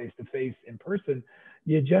online, face to face in person,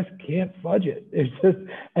 you just can't fudge it. It's just,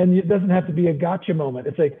 and it doesn't have to be a gotcha moment.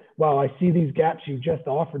 It's like, wow, I see these gaps you just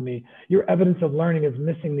offered me. Your evidence of learning is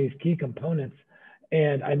missing these key components,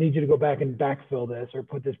 and I need you to go back and backfill this or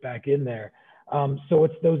put this back in there. So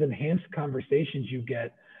it's those enhanced conversations you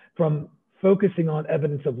get from focusing on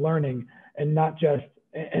evidence of learning and not just,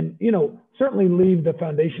 and you know, certainly leave the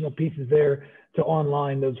foundational pieces there to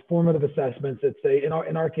online, those formative assessments that say, in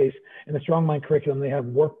our case, in the StrongMind curriculum, they have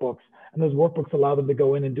workbooks, and those workbooks allow them to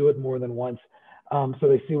go in and do it more than once. So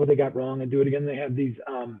they see what they got wrong and do it again. They have these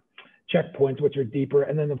checkpoints, which are deeper.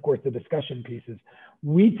 And then of course the discussion pieces.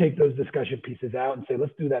 We take those discussion pieces out and say,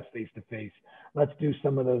 let's do that face to face. Let's do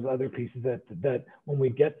some of those other pieces that when we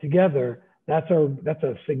get together, that's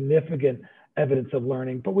a significant evidence of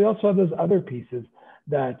learning. But we also have those other pieces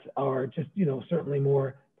that are just, you know, certainly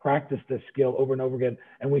more practice this skill over and over again.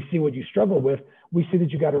 And we see what you struggle with. We see that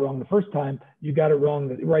you got it wrong the first time, you got it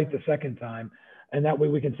wrong right the second time. And that way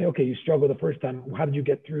we can say, okay, you struggled the first time. How did you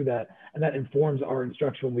get through that? And that informs our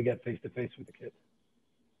instruction when we get face to face with the kids.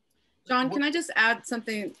 John, can I just add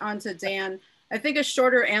something onto Dan? I think a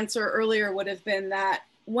shorter answer earlier would have been that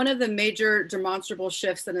one of the major demonstrable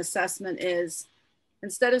shifts in assessment is,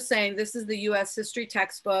 instead of saying this is the US history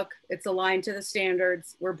textbook, it's aligned to the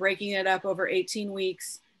standards, we're breaking it up over 18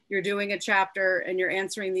 weeks, you're doing a chapter and you're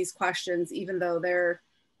answering these questions, even though they're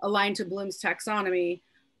aligned to Bloom's taxonomy.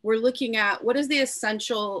 we're looking at what is the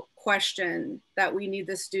essential question that we need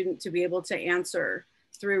the student to be able to answer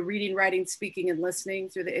through reading, writing, speaking, and listening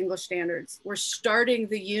through the English standards. We're starting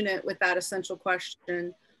the unit with that essential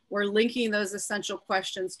question. We're linking those essential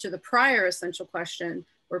questions to the prior essential question.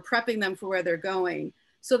 We're prepping them for where they're going,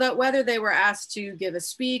 so that whether they were asked to give a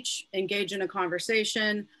speech, engage in a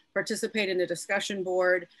conversation, participate in a discussion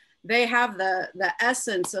board, they have the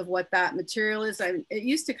essence of what that material is. It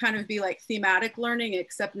used to kind of be like thematic learning,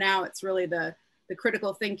 except now it's really the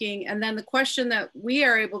critical thinking. And then the question that we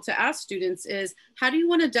are able to ask students is, how do you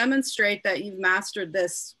want to demonstrate that you've mastered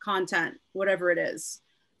this content, whatever it is?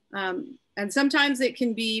 And sometimes it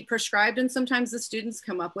can be prescribed and sometimes the students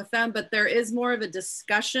come up with them, but there is more of a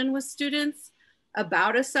discussion with students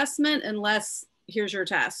about assessment and less, here's your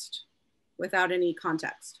test, without any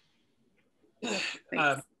context.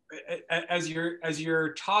 As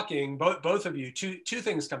you're talking, both of you, two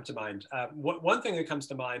things come to mind. One thing that comes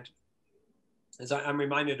to mind is I'm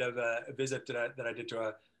reminded of a visit that I did to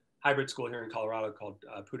a hybrid school here in Colorado called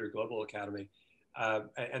Poudre Global Academy,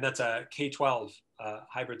 and that's a K-12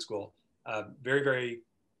 hybrid school. Very, very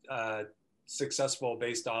successful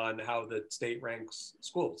based on how the state ranks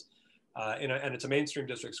schools, and it's a mainstream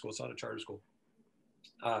district school. It's not a charter school.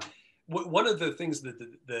 One of the things that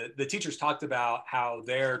the teachers talked about, how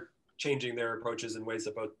they're changing their approaches in ways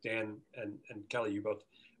that both Dan and Kelly, you both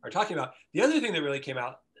are talking about. The other thing that really came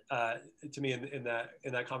out to me in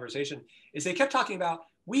that conversation is they kept talking about,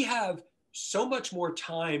 we have so much more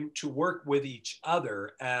time to work with each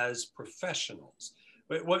other as professionals.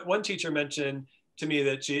 But one teacher mentioned to me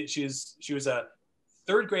that she was a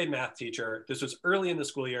third grade math teacher. This was early in the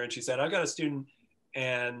school year, and she said, I've got a student,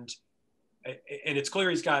 and it's clear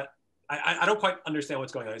he's got, I don't quite understand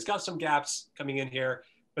what's going on. He's got some gaps coming in here,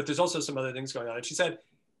 but there's also some other things going on. And she said,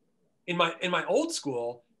 in my old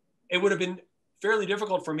school, it would have been fairly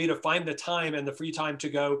difficult for me to find the time and the free time to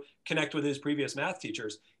go connect with his previous math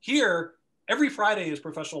teachers. Here, every Friday is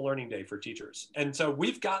professional learning day for teachers. And so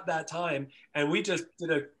we've got that time, and we just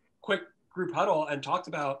did a quick group huddle and talked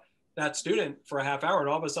about that student for a half hour. And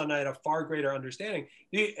all of a sudden I had a far greater understanding.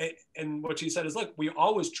 And what she said is, look, we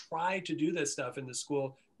always try to do this stuff in the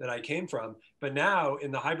school that I came from, but now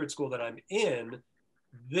in the hybrid school that I'm in,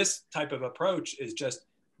 this type of approach is just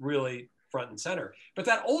really front and center. But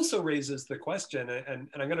that also raises the question, and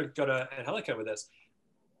I'm going to go to Angelica with this.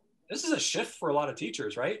 This is a shift for a lot of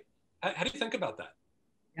teachers, right? How do you think about that?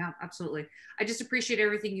 Yeah, absolutely. I just appreciate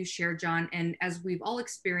everything you shared, John. And as we've all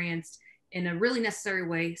experienced in a really necessary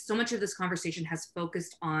way, so much of this conversation has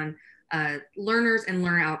focused on learners and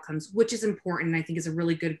learner outcomes, which is important, and I think is a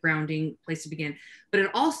really good grounding place to begin. But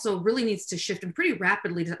it also really needs to shift, and pretty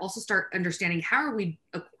rapidly, to also start understanding how are we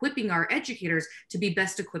equipping our educators to be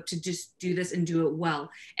best equipped to just do this and do it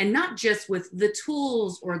well. And not just with the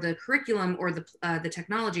tools or the curriculum or the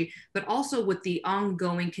technology, but also with the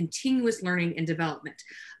ongoing continuous learning and development.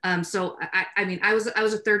 So I mean, I was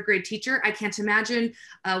a third grade teacher. I can't imagine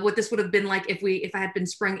what this would have been like if I had been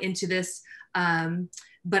sprung into this.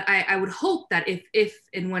 But I would hope that if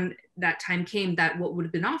and when that time came, that what would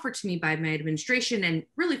have been offered to me by my administration, and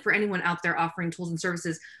really for anyone out there offering tools and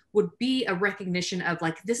services, would be a recognition of,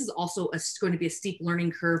 like, this is also going to be a steep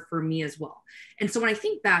learning curve for me as well. And so when I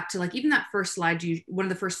think back to, like, even that first slide, one of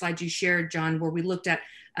the first slides you shared, John, where we looked at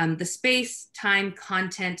the space, time,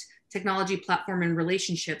 content, technology, platform, and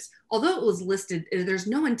relationships, although it was listed, there's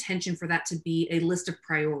no intention for that to be a list of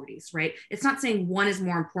priorities, right? It's not saying one is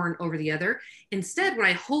more important over the other. Instead, what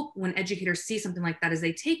I hope when educators see something like that is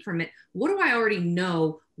they take from it, what do I already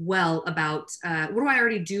know well about, what do I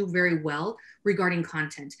already do very well regarding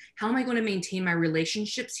content? How am I going to maintain my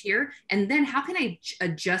relationships here? And then how can I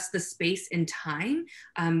adjust the space and time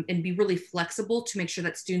and be really flexible to make sure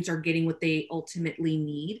that students are getting what they ultimately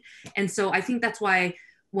need? And so I think that's why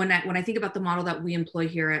when I think about the model that we employ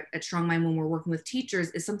here at StrongMind when we're working with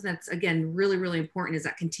teachers, is something that's, again, really, really important, is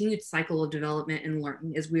that continued cycle of development and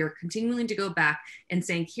learning, is we are continuing to go back and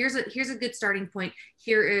saying, here's a good starting point.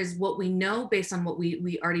 Here is what we know based on what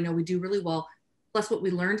we already know we do really well, plus what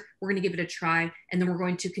we learned. We're going to give it a try, and then we're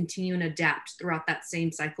going to continue and adapt throughout that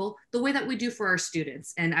same cycle, the way that we do for our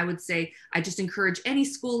students. And I would say, I just encourage any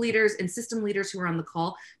school leaders and system leaders who are on the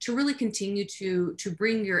call to really continue to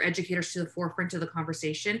bring your educators to the forefront of the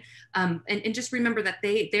conversation. And just remember that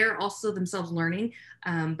they're also themselves learning,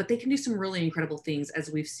 but they can do some really incredible things,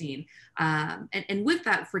 as we've seen. And with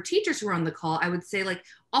that, for teachers who are on the call, I would say, like,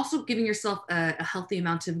 also giving yourself a healthy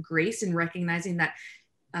amount of grace and recognizing that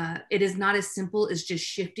it is not as simple as just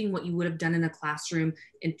shifting what you would have done in a classroom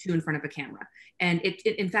into in front of a camera. And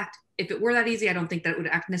in fact, if it were that easy, I don't think that it would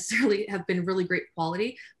necessarily have been really great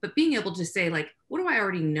quality, but being able to say like, what do I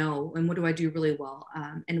already know? And what do I do really well?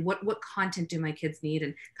 And what content do my kids need?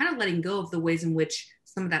 And kind of letting go of the ways in which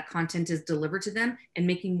some of that content is delivered to them and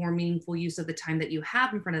making more meaningful use of the time that you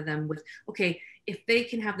have in front of them with, okay, if they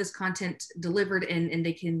can have this content delivered and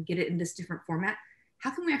they can get it in this different format, how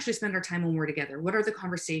can we actually spend our time when we're together? What are the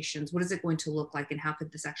conversations? What is it going to look like? And how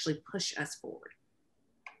could this actually push us forward?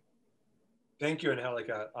 Thank you,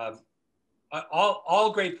 Angelica.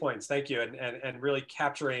 All great points. Thank you. And really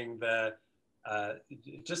capturing the,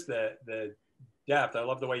 just the depth. I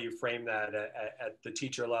love the way you frame that at the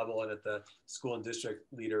teacher level and at the school and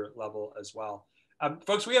district leader level as well.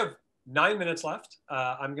 Folks, we have 9 minutes left.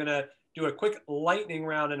 I'm gonna do a quick lightning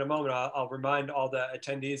round in a moment. I'll remind all the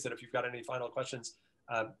attendees that if you've got any final questions,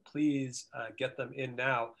 please get them in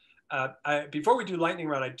now. Before we do lightning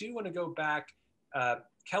round, I do want to go back,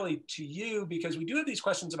 Kelly, to you, because we do have these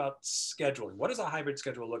questions about scheduling. What does a hybrid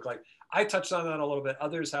schedule look like? I touched on that a little bit.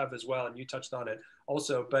 Others have as well, and you touched on it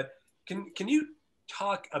also. But can you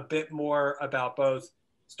talk a bit more about both,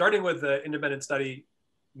 starting with the independent study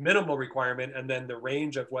minimal requirement and then the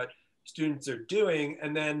range of what students are doing?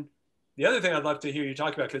 And then the other thing I'd love to hear you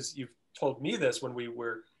talk about, because you've told me this when we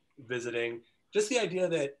were visiting, just the idea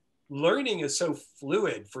that learning is so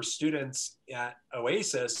fluid for students at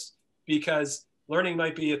Oasis, because learning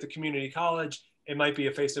might be at the community college, it might be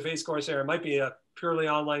a face-to-face course there, it might be a purely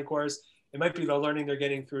online course, it might be the learning they're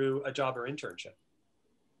getting through a job or internship.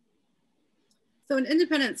 So an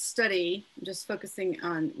independent study, just focusing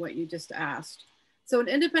on what you just asked. So an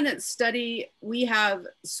independent study, we have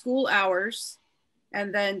school hours,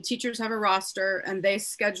 and then teachers have a roster and they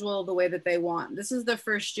schedule the way that they want. This is the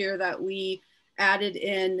first year that we added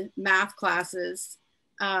in math classes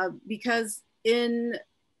because in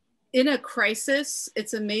a crisis,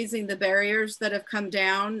 it's amazing the barriers that have come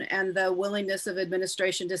down and the willingness of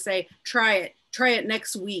administration to say, try it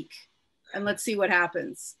next week and let's see what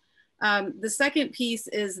happens. The second piece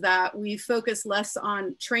is that we focus less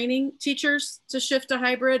on training teachers to shift to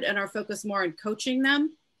hybrid and are focused more on coaching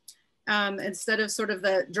them. Instead of sort of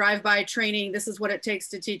the drive-by training, this is what it takes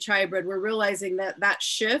to teach hybrid, we're realizing that that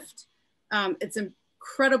shift, it's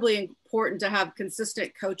incredibly important to have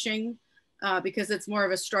consistent coaching because it's more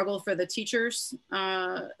of a struggle for the teachers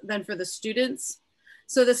than for the students.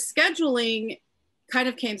 So the scheduling kind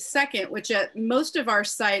of came second, which at most of our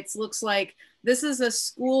sites looks like this is a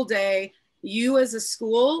school day. You as a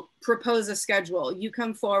school propose a schedule. You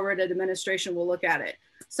come forward, administration will look at it.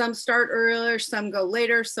 Some start earlier, some go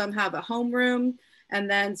later, some have a homeroom, and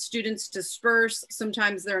then students disperse.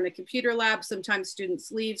 Sometimes they're in a computer lab, sometimes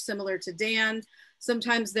students leave, similar to Dan.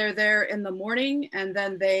 Sometimes they're there in the morning and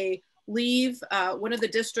then they leave. One of the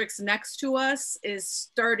districts next to us is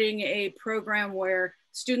starting a program where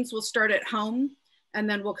students will start at home and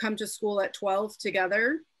then we'll come to school at 12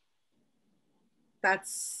 together.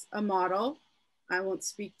 That's a model. I won't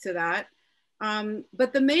speak to that.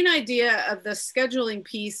 But the main idea of the scheduling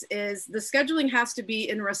piece is the scheduling has to be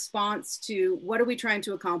in response to what are we trying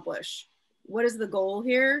to accomplish? What is the goal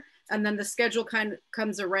here? And then the schedule kind of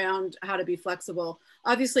comes around how to be flexible.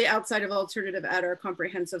 Obviously, outside of alternative ed, our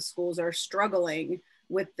comprehensive schools are struggling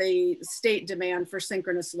with the state demand for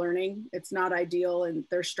synchronous learning. It's not ideal and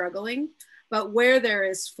they're struggling. But where there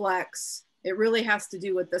is flex, it really has to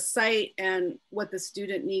do with the site and what the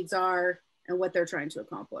student needs are and what they're trying to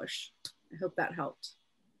accomplish. I hope that helped.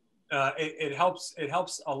 It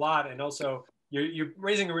helps a lot. And also you're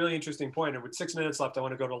raising a really interesting point. And with 6 minutes left, I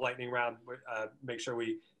want to go to lightning round, make sure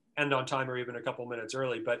we end on time or even a couple minutes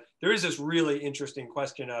early. But there is this really interesting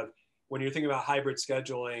question of when you're thinking about hybrid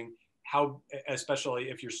scheduling, how, especially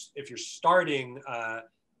if you're starting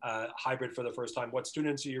hybrid for the first time, what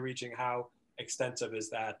students are you reaching? How extensive is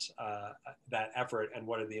that effort, and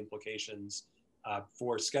what are the implications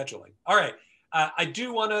for scheduling? All right. I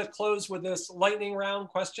do want to close with this lightning round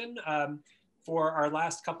question for our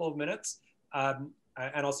last couple of minutes. And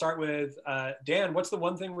I'll start with Dan. What's the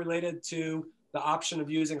one thing related to the option of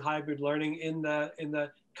using hybrid learning in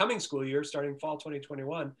the coming school year, starting fall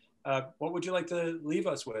 2021? What would you like to leave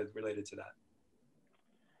us with related to that?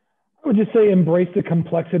 I would just say embrace the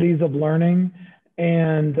complexities of learning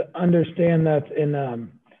and understand that in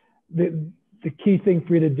the key thing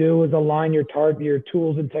for you to do is align your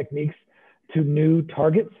tools and techniques to new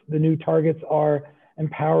targets. The new targets are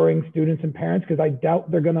empowering students and parents, because I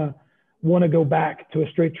doubt they're gonna wanna go back to a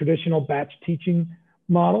straight traditional batch teaching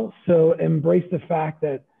model. So embrace the fact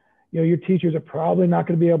that your teachers are probably not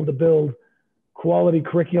gonna be able to build quality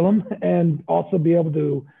curriculum and also be able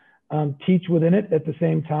to teach within it at the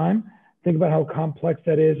same time. Think about how complex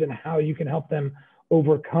that is and how you can help them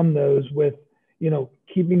overcome those with,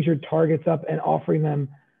 keeping your targets up and offering them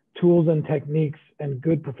tools and techniques and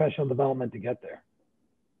good professional development to get there.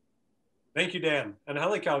 Thank you, Dan. And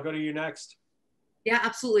Angelica, I'll go to you next. Yeah,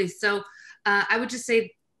 absolutely. So I would just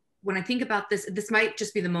say, when I think about this, this might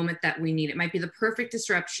just be the moment that we need. It might be the perfect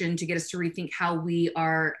disruption to get us to rethink how we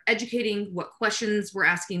are educating, what questions we're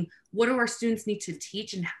asking, what do our students need to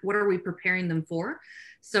teach, and what are we preparing them for?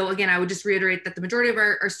 So again, I would just reiterate that the majority of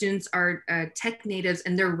our students are tech natives,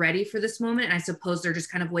 and they're ready for this moment. And I suppose they're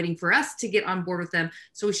just kind of waiting for us to get on board with them.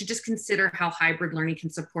 So we should just consider how hybrid learning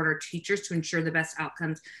can support our teachers to ensure the best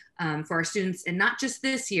outcomes for our students, and not just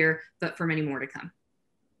this year, but for many more to come.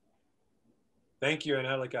 Thank you,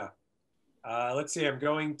 Angelica. Let's see, I'm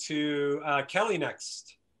going to Kelly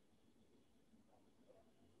next.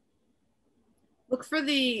 Look for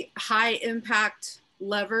the high impact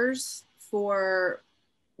levers for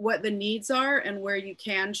what the needs are and where you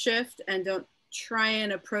can shift, and don't try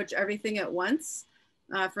and approach everything at once.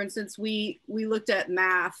 For instance, we looked at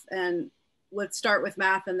math, and let's start with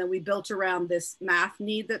math, and then we built around this math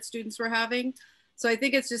need that students were having. So I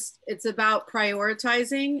think it's about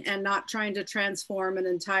prioritizing and not trying to transform an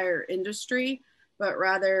entire industry, but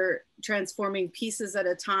rather transforming pieces at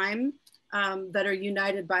a time that are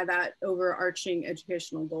united by that overarching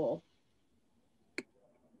educational goal.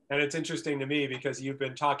 And it's interesting to me because you've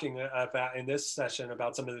been talking about in this session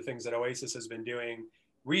about some of the things that OASIS has been doing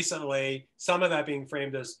recently, some of that being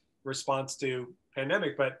framed as response to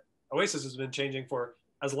pandemic, but OASIS has been changing for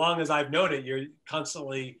as long as I've known it. You're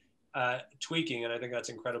constantly tweaking, and I think that's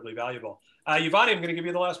incredibly valuable. Yvonne, I'm going to give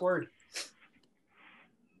you the last word.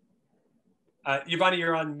 Yvonne,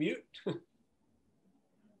 you're on mute.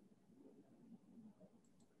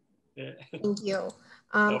 Yeah. Thank you.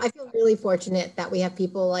 I feel really fortunate that we have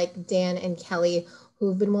people like Dan and Kelly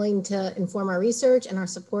who've been willing to inform our research and our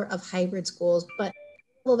support of hybrid schools, but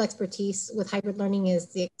level of expertise with hybrid learning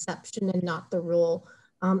is the exception and not the rule.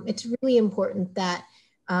 It's really important that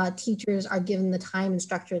teachers are given the time and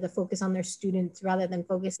structure to focus on their students rather than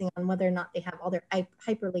focusing on whether or not they have all their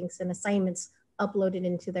hyperlinks and assignments uploaded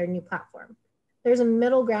into their new platform. There's a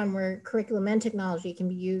middle ground where curriculum and technology can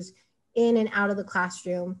be used in and out of the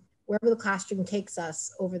classroom, wherever the classroom takes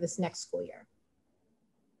us over this next school year.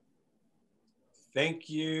 Thank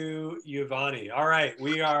you, Yvonne. All right,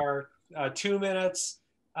 we are 2 minutes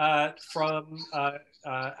from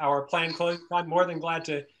our planned close. I'm more than glad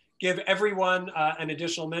to give everyone an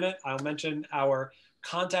additional minute. I'll mention our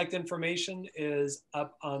contact information is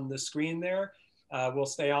up on the screen there. We'll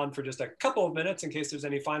stay on for just a couple of minutes in case there's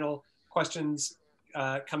any final questions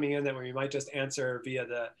coming in that we might just answer via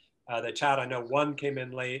the chat. I know one came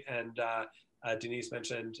in late, and Denise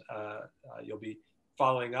mentioned you'll be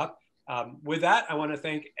following up. With that, I want to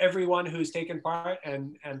thank everyone who's taken part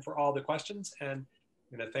and for all the questions. And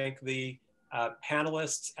I'm going to thank the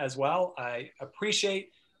panelists as well. I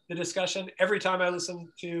appreciate the discussion. Every time I listen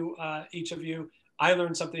to each of you, I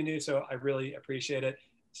learn something new, so I really appreciate it.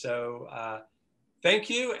 So thank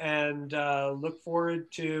you, and look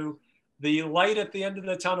forward to the light at the end of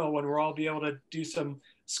the tunnel when we'll all be able to do some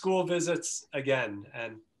school visits again.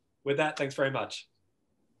 And with that, thanks very much.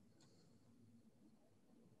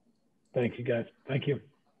 Thank you, guys. Thank you.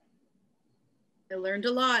 I learned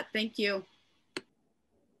a lot. Thank you.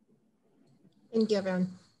 Thank you,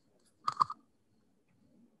 everyone.